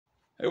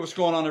Hey, what's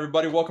going on,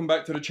 everybody? Welcome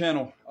back to the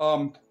channel.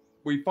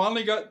 We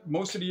finally got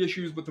most of the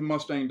issues with the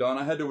Mustang done.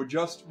 I had to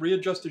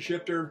readjust the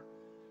shifter.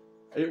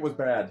 It was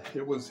bad.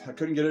 I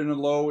couldn't get it in the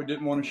low. It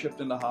didn't want to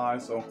shift into high,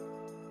 so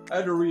I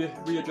had to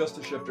readjust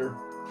the shifter.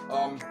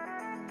 I'm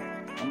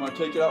going to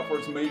take it out for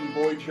its maiden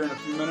voyage here in a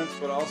few minutes,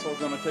 but also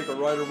going to take a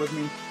rider with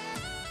me.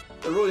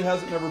 It really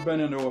hasn't never been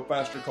into a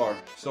faster car.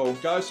 So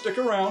guys, stick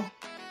around.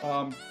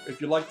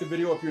 If you like the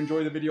video, if you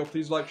enjoy the video,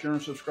 please like, share,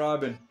 and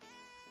subscribe, and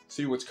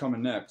see what's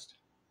coming next.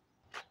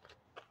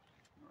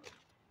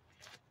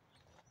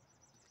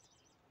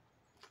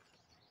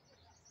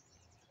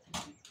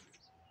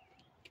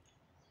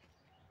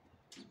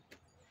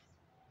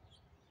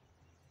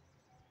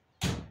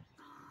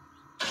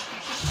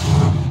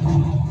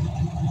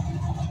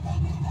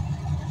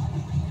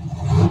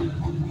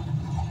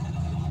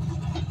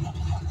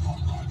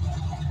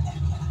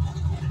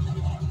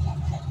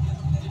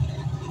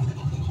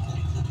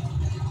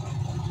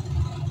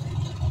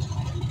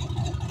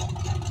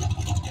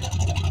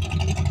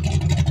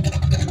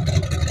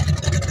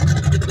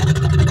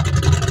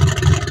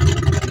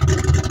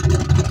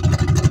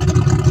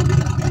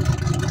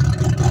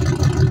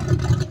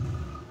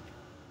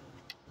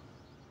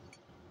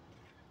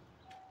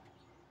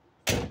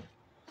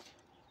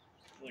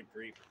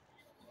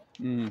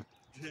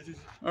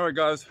 All right,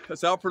 guys,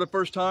 it's out for the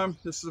first time.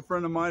 This is a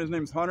friend of mine. His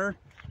name's Hunter.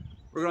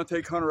 We're going to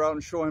take Hunter out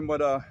and show him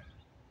what a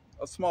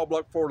small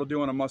block Ford will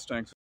do on a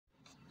Mustang.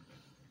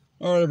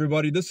 All right,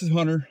 everybody, this is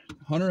Hunter.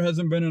 Hunter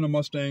hasn't been in a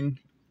Mustang.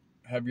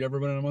 Have you ever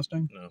been in a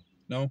Mustang? No.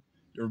 No?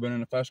 You ever been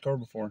in a fast car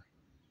before?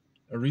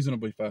 A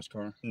reasonably fast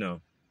car?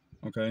 No.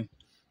 Okay.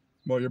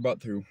 Well, you're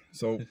about to.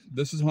 So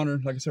this is Hunter.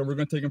 Like I said, we're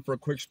going to take him for a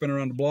quick spin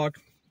around the block.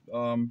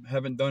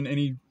 Haven't done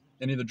any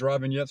of the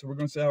driving yet, so we're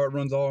going to see how it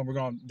runs all, and we're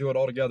going to do it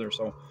all together.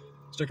 So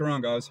stick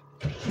around, guys.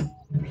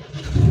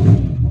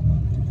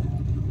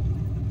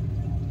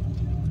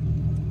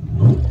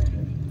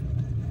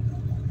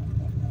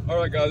 All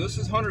right, guys, this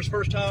is Hunter's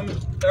first time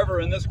ever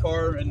in this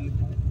car, and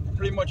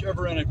pretty much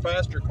ever in a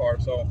faster car.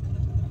 So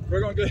we're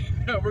going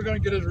to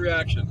get his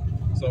reaction.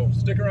 So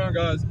stick around,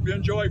 guys. If you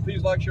enjoy,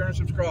 please like, share, and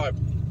subscribe.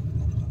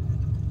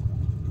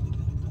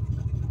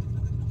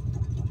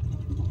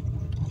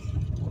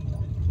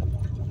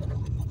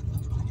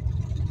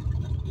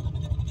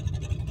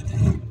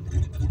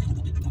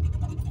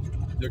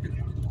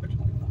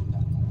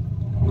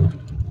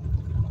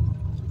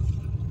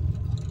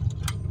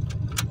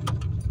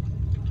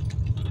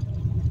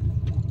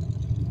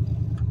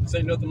 This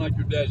ain't nothing like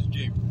your dad's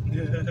Jeep.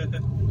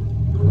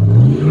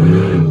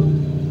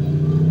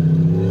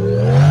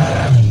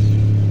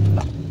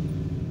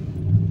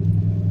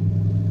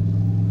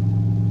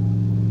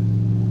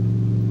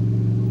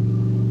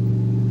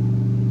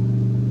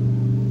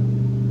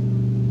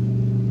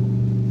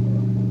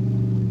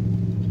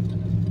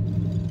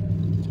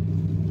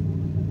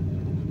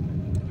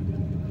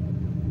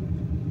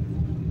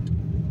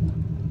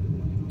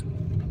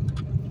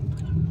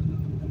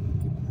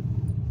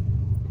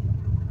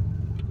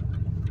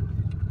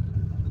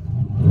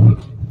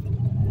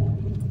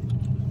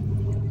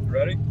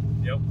 Ready?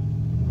 Yep.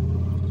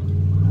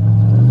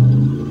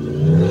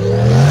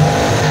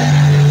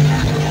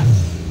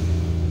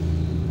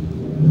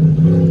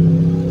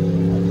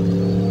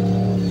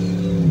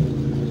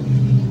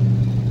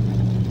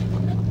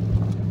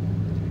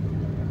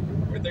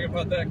 What do you think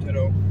about that,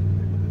 kiddo?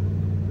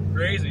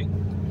 Crazy.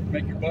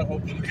 Make your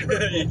butthole pucker.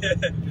 Yeah.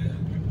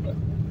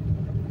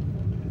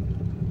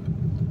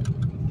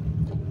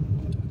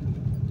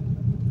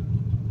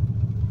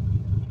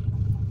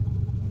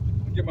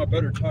 Get my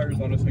better tires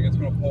on this thing, it's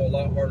going to pull a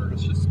lot harder.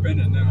 It's just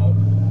spinning now.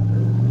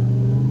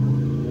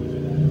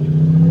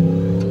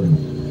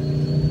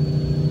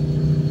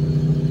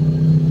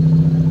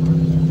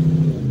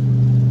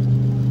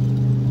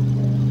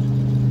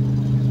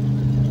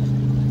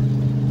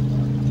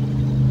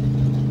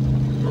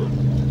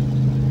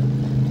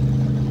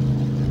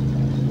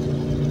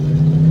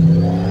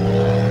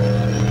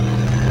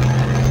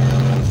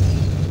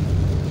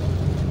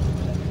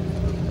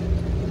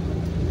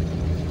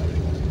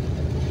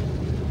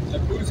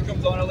 That boost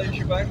comes on, it lays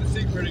you back in the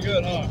seat pretty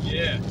good, huh?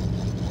 Yeah.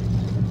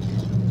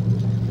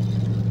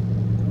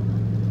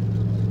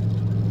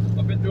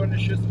 I've been doing this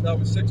shit since I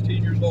was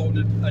 16 years old,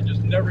 and I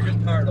just never get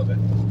tired of it.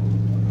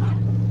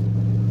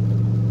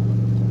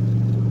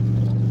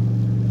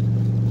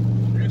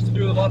 I used to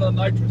do a lot of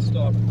nitrous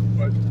stuff,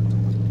 but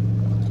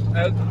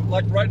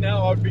like right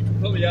now, I would be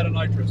completely out of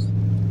nitrous.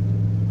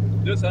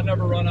 This, I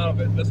never run out of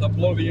it. This, I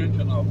blow the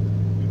engine up.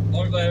 As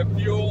long as I have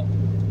fuel,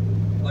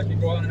 I can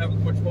go out and have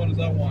as much fun as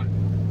I want.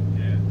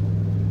 Yeah.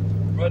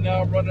 Right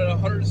now, I'm running at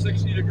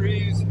 160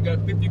 degrees.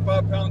 Got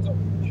 55 pounds of,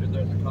 shit,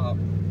 there's a cop.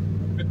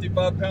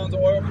 55 pounds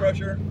of oil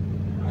pressure.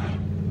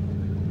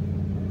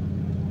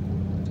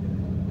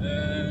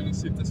 And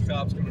let's see if this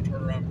cop's gonna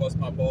turn around and bust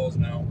my balls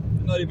now.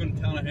 I'm not even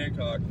in town of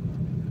Hancock.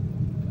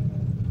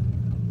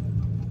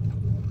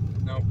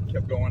 No,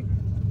 kept going.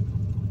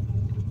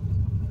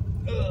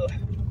 Ugh.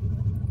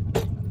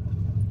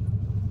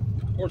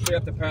 Of course, we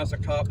have to pass a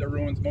cop that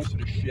ruins most of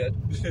the shit.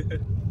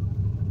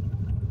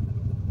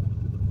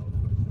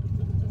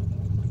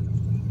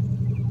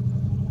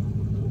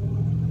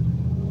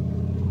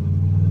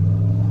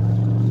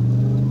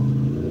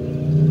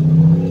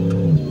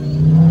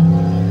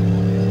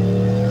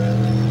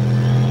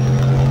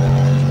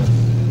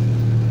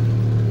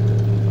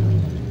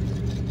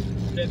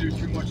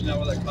 now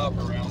with that cop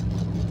around.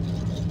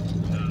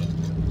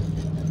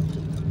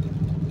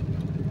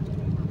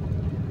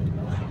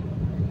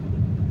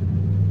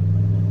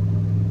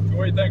 So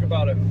what do you think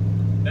about it?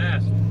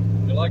 Fast.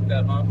 You like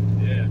that, huh?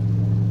 Yeah.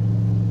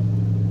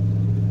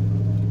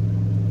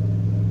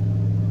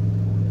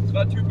 It's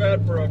not too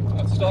bad for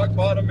a stock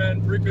bottom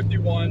end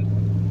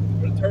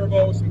 351 with a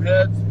turbo, some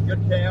heads,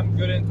 good cam,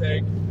 good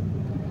intake.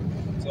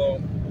 So,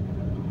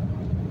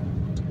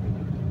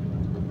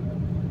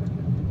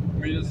 I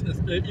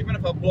mean, even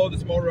if I blow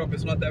this motor up,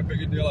 it's not that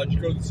big a deal. I just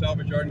go to the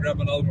salvage yard and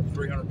grab another one for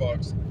 300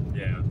 bucks.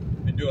 Yeah.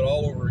 And do it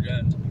all over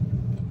again.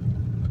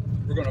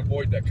 We're going to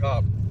avoid that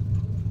cop.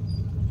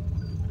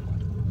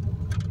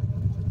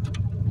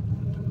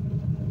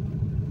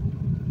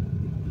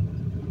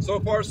 So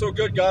far, so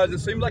good, guys. It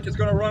seems like it's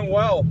going to run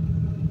well.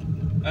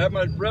 I have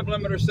my rev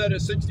limiter set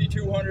at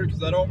 6,200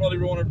 because I don't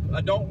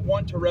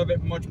want to rev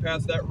it much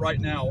past that right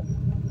now.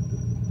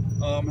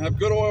 Have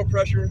good oil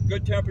pressure,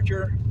 good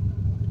temperature.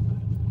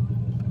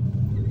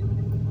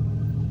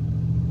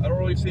 I don't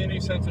really see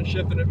any sense in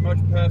shifting it much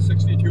past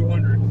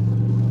 6,200.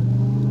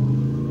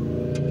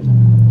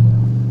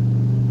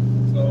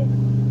 So,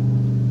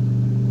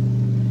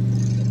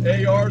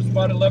 AR is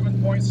about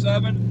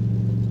 11.7.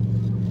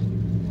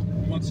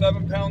 I'm on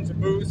 7 pounds of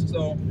boost,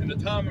 so, and the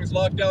timing's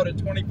locked out at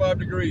 25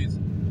 degrees.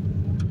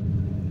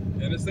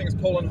 And this thing's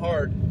pulling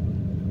hard.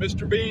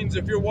 Mr. Beans,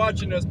 if you're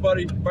watching this,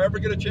 buddy, if I ever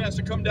get a chance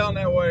to come down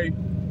that way,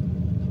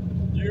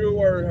 you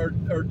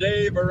or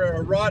Dave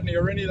or Rodney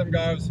or any of them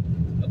guys,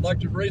 I'd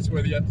like to race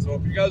with you. So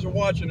if you guys are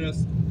watching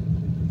this,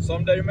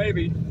 someday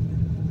maybe.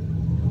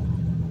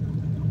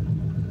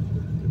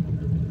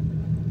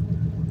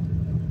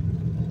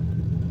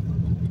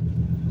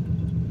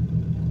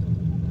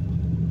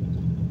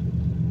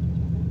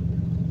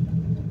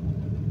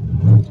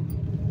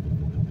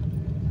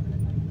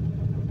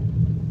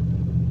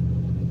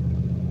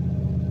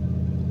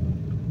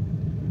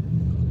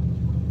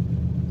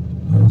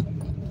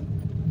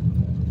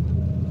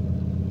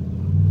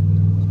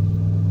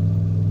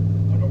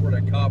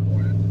 Cop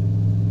went.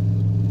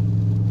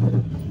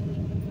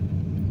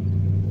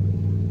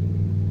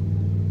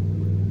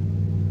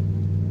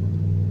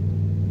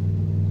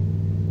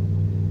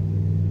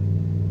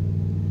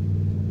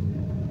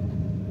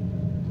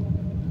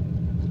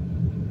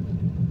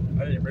 I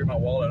didn't even bring my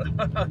wallet.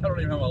 I don't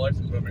even have my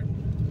license with me.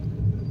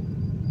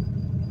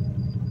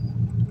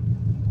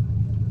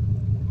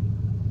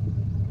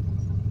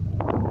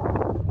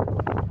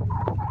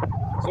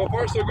 So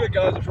far, so good,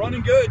 guys. It's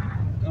running good.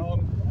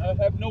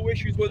 I have no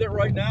issues with it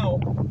right now.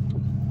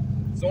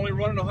 It's only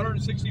running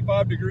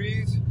 165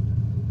 degrees,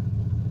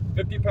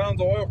 50 pounds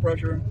of oil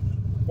pressure,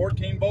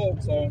 14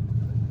 volts, so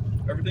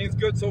everything's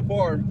good so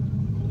far.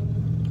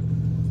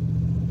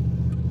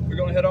 We're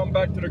gonna head on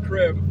back to the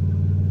crib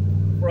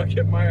before I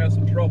get my ass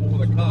in trouble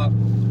with a cop.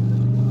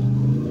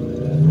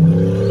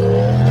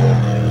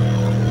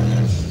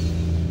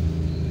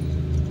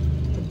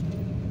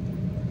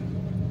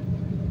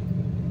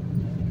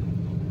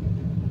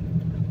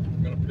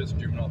 I'm gonna piss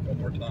June off one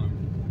more time.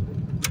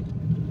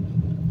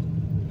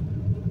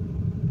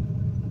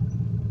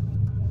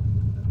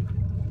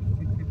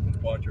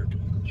 Watch her.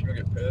 She's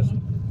gonna get pissed.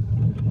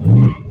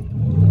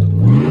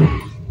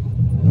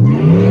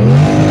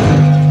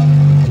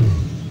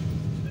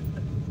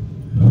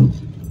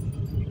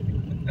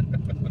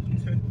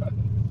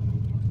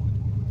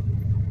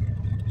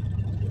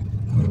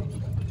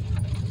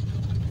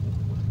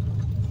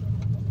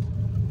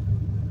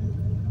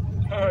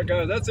 Alright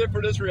guys, that's it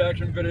for this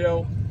reaction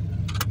video.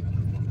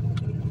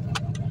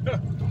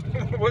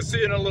 We'll see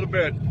you in a little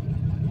bit.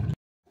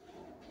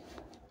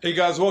 Hey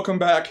guys, welcome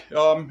back.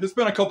 It's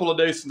been a couple of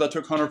days since I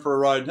took Hunter for a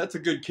ride. That's a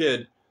good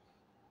kid.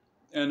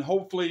 And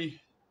hopefully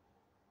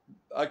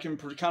I can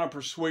kind of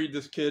persuade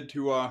this kid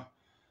to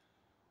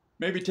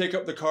maybe take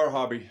up the car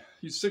hobby.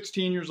 He's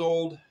 16 years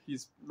old.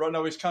 Right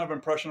now he's kind of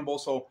impressionable,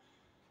 so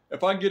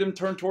if I can get him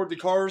turned toward the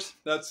cars,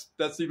 that's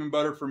even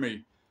better for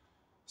me.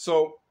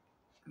 So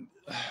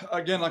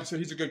again, like I said,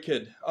 he's a good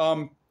kid.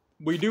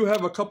 We do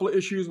have a couple of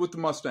issues with the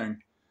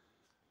Mustang.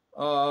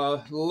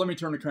 Let me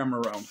turn the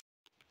camera around.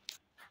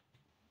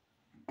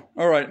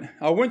 All right,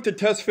 I went to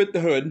test fit the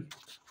hood,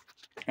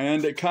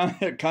 and it kind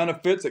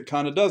of fits, it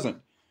kind of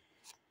doesn't.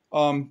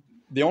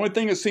 The only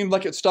thing that seemed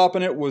like it's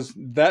stopping it was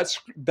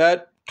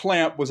that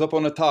clamp was up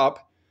on the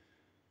top,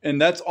 and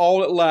that's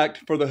all it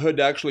lacked for the hood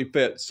to actually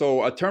fit.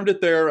 So I turned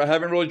it there. I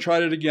haven't really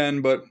tried it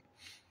again, but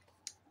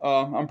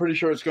I'm pretty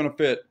sure it's going to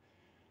fit.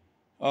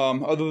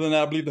 Other than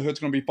that, I believe the hood's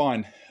going to be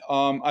fine.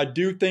 I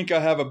do think I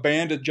have a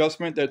band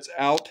adjustment that's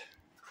out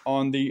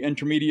on the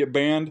intermediate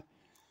band.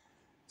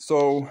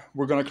 So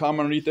we're going to climb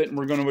underneath it and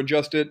we're going to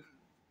adjust it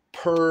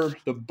per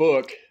the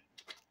book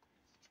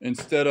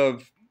instead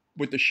of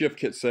what the shift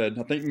kit said.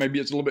 I think maybe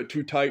it's a little bit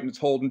too tight and it's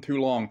holding too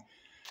long.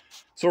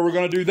 So we're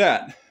going to do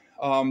that.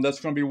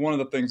 That's going to be one of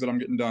the things that I'm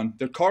getting done.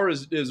 The car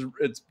it's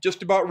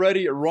just about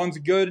ready. It runs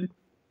good,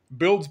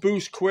 builds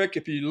boost quick.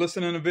 If you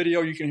listen in the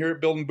video, you can hear it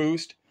building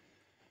boost.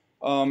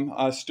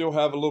 I still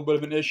have a little bit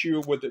of an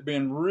issue with it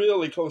being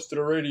really close to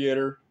the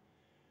radiator.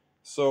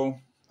 So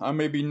I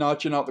may be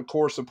notching out the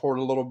core support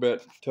a little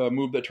bit to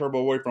move the turbo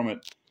away from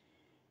it.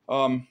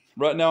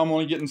 Right now I'm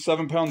only getting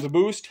 7 pounds of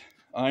boost.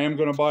 I am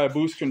going to buy a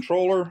boost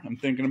controller. I'm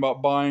thinking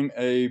about buying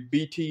a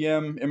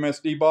BTM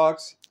MSD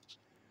box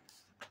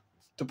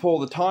to pull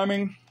the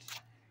timing.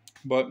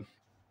 But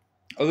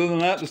other than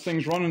that, this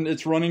thing's running.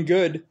 It's running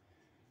good.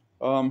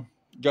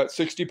 Got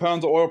 60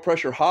 pounds of oil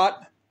pressure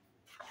hot.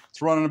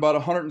 It's running about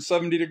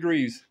 170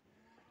 degrees.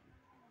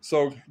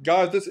 So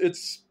guys,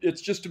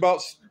 it's just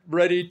about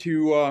ready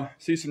to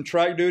see some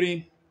track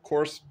duty. Of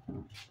course,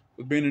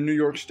 with being in New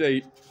York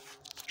State,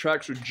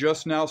 tracks are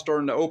just now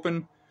starting to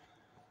open.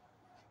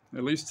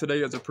 At least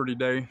today is a pretty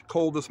day.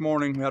 Cold this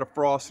morning. We had a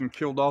frost and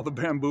killed all the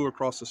bamboo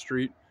across the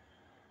street.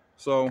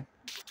 So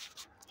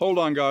hold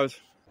on, guys.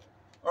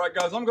 All right,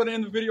 guys, I'm going to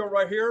end the video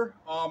right here.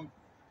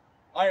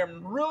 I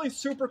am really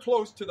super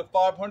close to the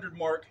 500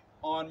 mark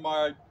on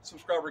my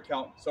subscriber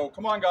count. So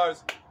come on,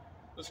 guys,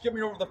 let's get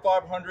me over the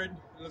 500. And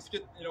let's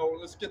get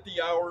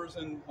the hours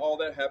and all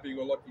that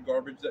happy-go-lucky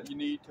garbage that you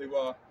need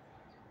to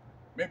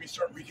maybe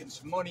start making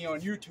some money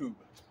on YouTube.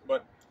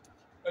 But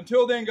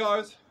until then,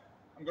 guys,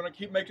 I'm gonna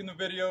keep making the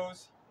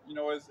videos, you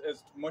know, as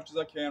much as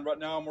I can. Right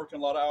now, I'm working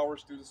a lot of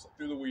hours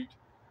through the week.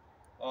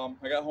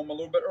 I got home a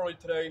little bit early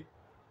today.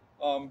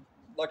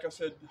 Like I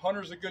said,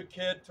 Hunter's a good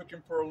kid. Took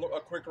him for a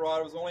quick ride.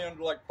 It was only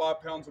under like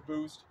 5 pounds of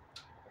boost.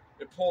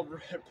 It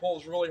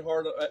pulls really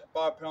hard at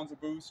 5 pounds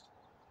of boost.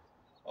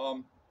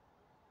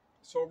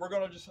 So we're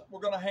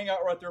gonna hang out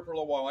right there for a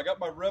little while. I got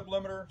my rev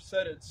limiter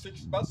set at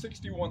about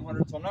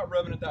 6,100, so I'm not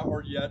revving it that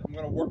hard yet. I'm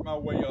gonna work my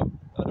way up.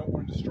 I don't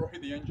want to destroy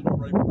the engine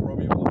already before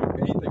I'm able to do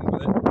anything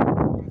with it.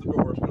 Comes the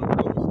door is gonna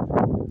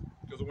close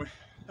because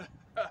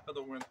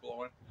the wind's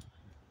blowing.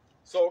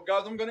 So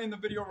guys, I'm gonna end the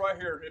video right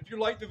here. If you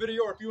like the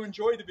video or if you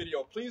enjoy the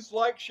video, please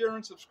like, share,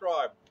 and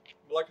subscribe.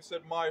 Like I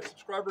said, my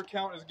subscriber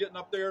count is getting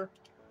up there.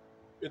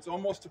 It's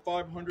almost to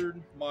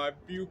 500. My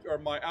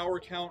hour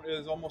count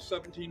is almost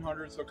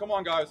 1,700. So come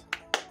on, guys.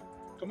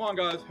 Come on,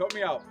 guys. Help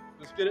me out.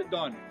 Let's get it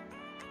done.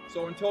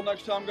 So until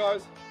next time,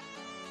 guys,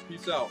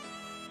 peace out.